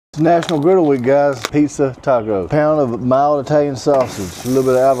It's National Griddle Week, guys. Pizza tacos. Pound of mild Italian sausage, a little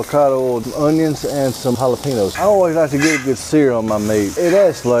bit of avocado oil, onions, and some jalapenos. I always like to get a good sear on my meat. It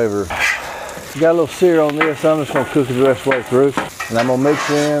adds flavor. Got a little sear on this, so I'm just gonna cook it the rest of the way through. And I'm gonna mix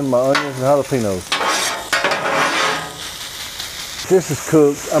in my onions and jalapenos. This is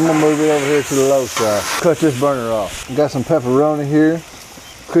cooked. I'm gonna move it over here to the low side. Cut this burner off. Got some pepperoni here.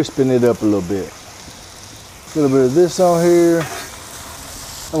 Crisping it up a little bit. A little bit of this on here.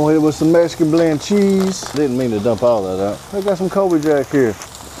 I'm gonna hit it with some Mexican blend cheese. Didn't mean to dump all that out. I got some Colby Jack here.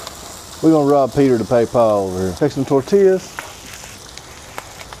 We're gonna rob Peter to pay Paul over here. Take some tortillas.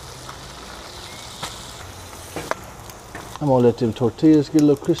 I'm gonna let them tortillas get a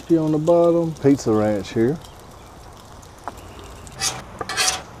little crispy on the bottom. Pizza ranch here.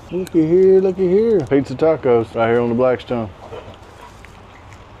 Looky here, looky here. Pizza tacos right here on the Blackstone.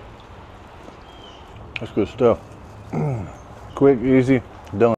 That's good stuff. Quick, easy, done.